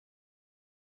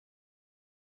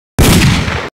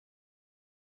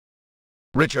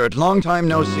Richard, long time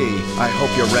no see. I hope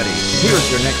you're ready.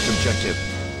 Here's your next objective.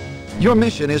 Your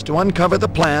mission is to uncover the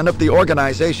plan of the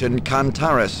organization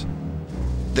Cantaris.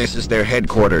 This is their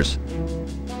headquarters.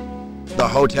 The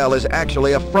hotel is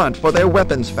actually a front for their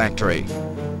weapons factory.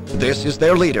 This is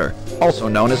their leader, also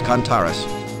known as Cantaris.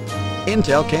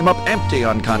 Intel came up empty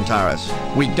on Cantaris.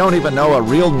 We don't even know a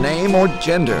real name or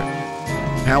gender.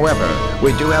 However,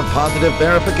 we do have positive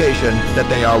verification that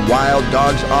they are Wild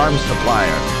Dog's arms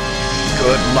supplier.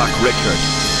 Good luck, Richard.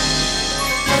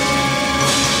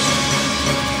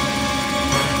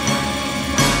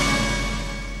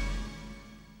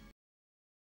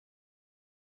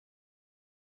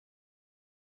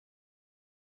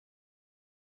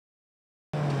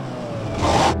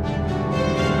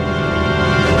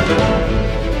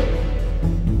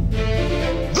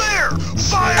 There!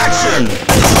 Fire! Action!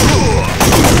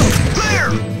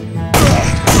 There!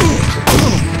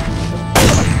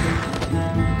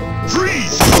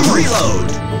 Freeze! Reload!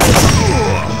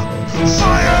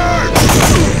 Fire!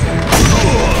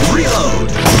 Reload!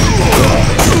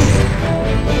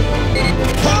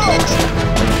 Halt!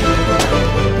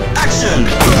 Action!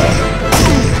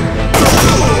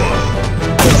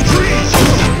 Freeze!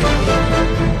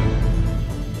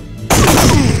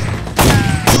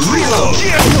 Reload!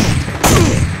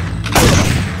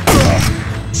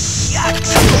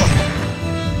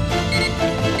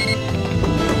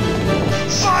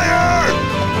 Fire!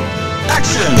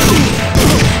 Action!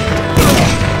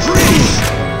 Freeze!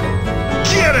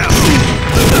 Get him!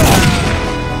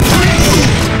 Freeze!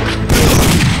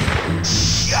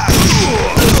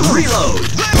 Reload!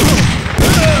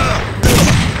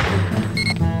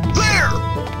 There!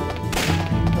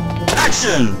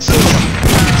 Action!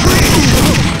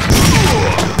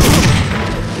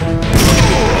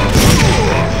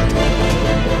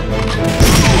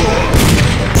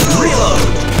 Reload!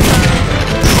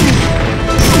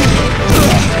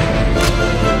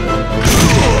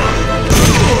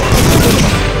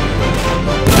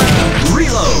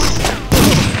 Reload!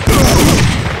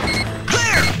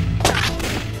 There!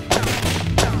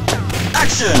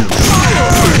 Action! Fire!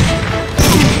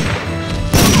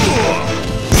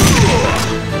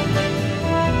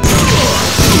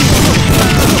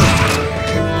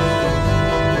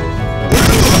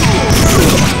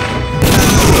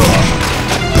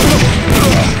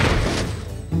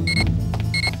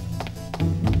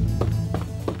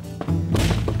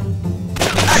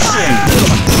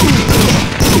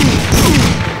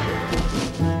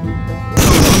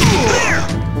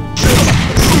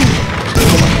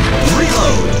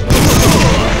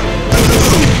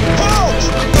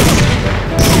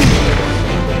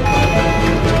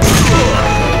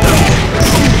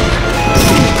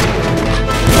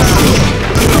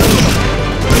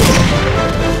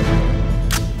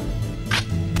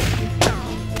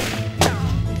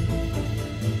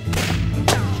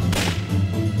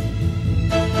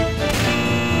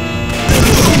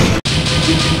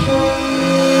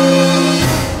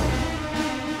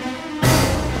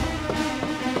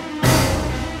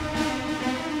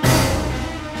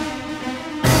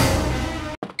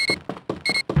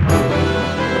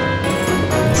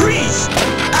 Freeze!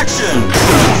 Action!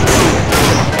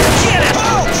 Get it!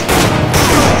 Halt!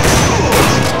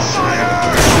 Fire!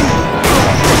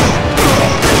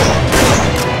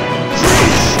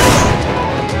 Freeze!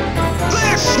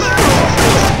 This now!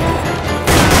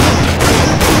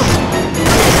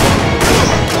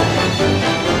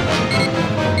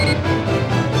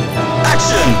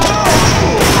 Action!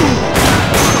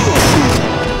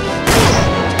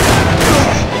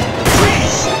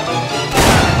 Freeze!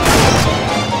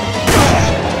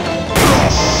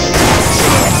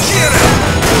 Get it!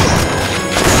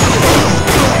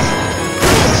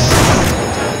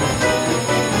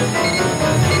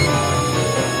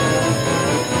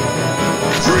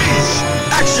 Freeze!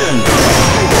 Action!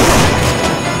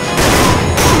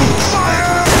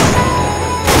 Fire!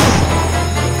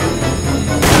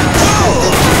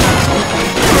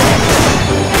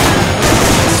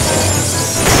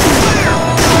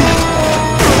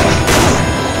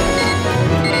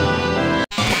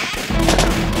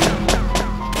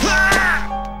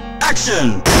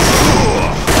 Action!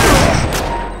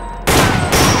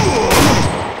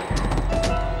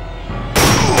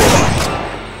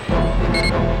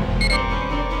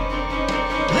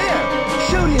 There!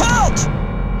 Shoot him! Halt!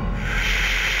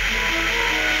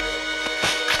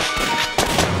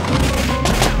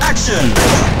 Action!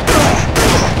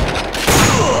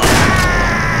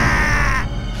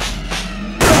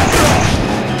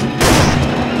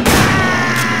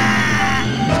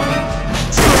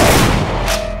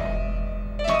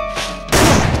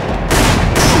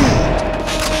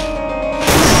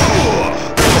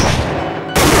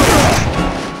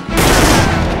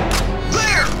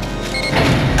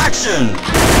 Action!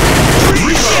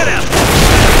 Reload!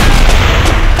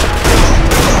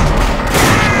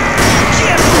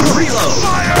 Reload!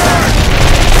 Fire!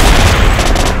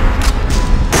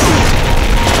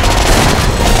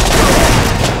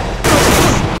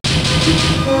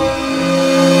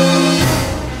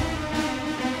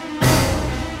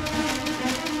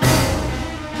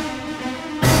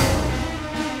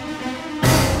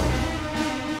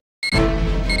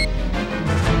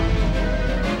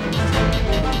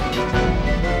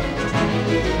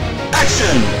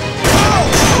 Action!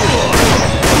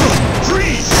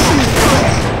 Freeze!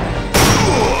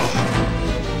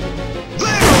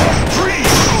 There!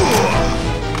 Freeze!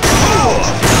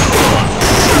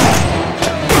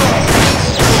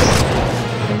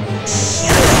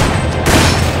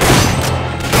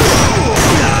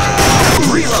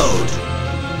 Reload!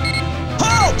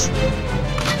 Halt!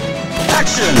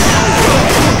 Action!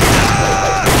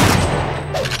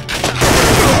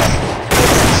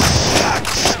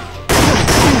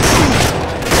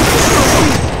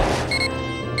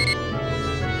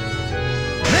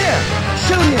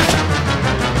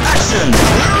 Action!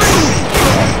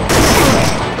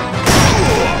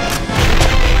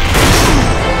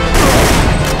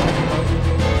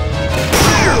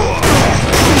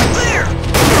 There!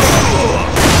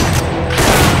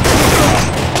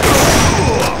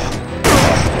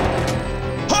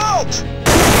 Halt!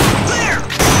 There!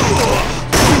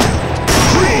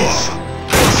 Freeze!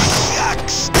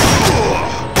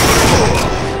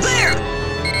 There!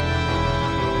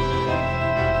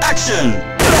 Action!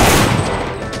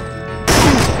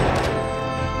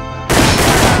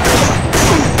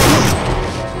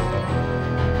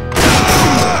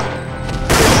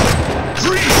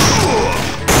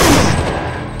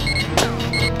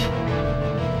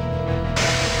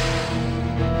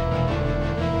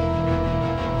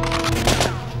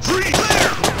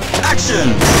 Action!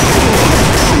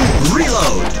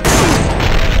 Reload!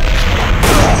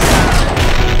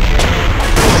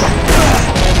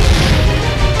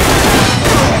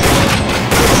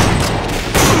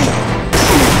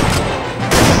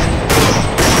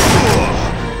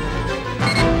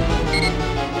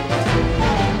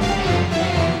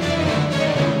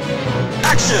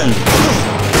 Action!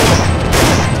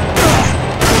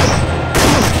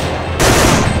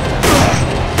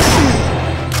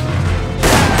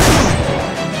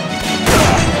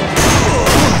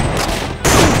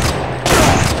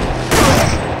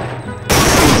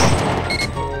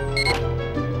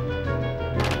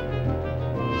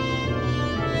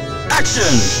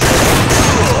 Action!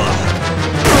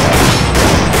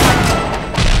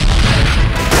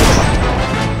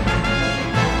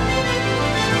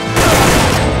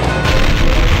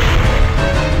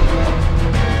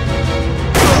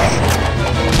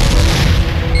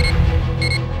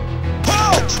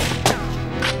 Halt!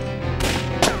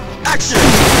 Action!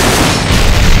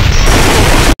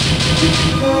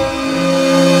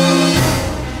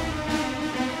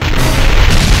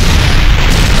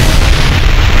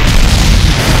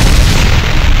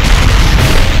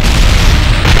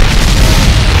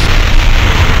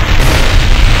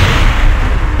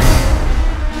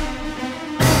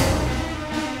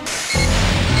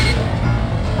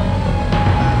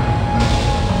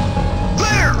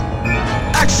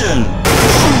 Action!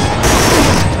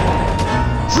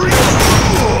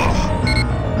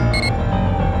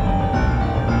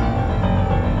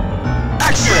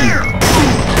 Action!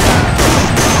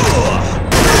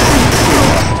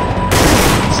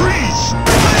 Freeze!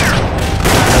 There!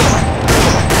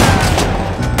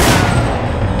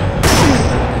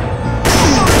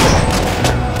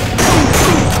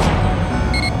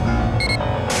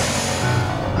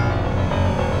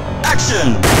 Action!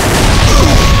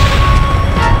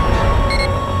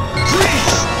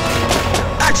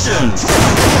 Action!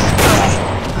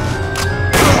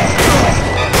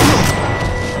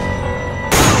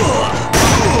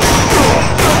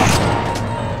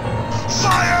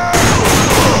 Fire!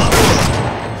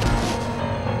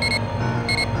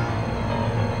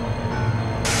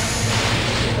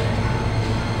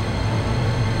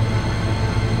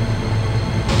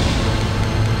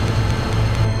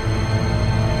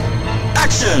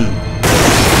 Action!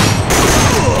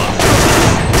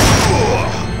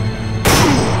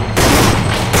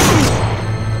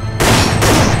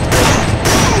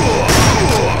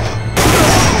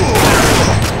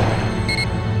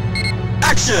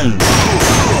 Action!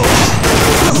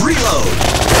 Reload!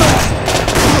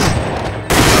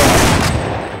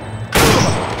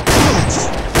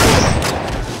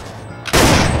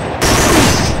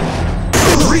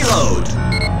 Reload!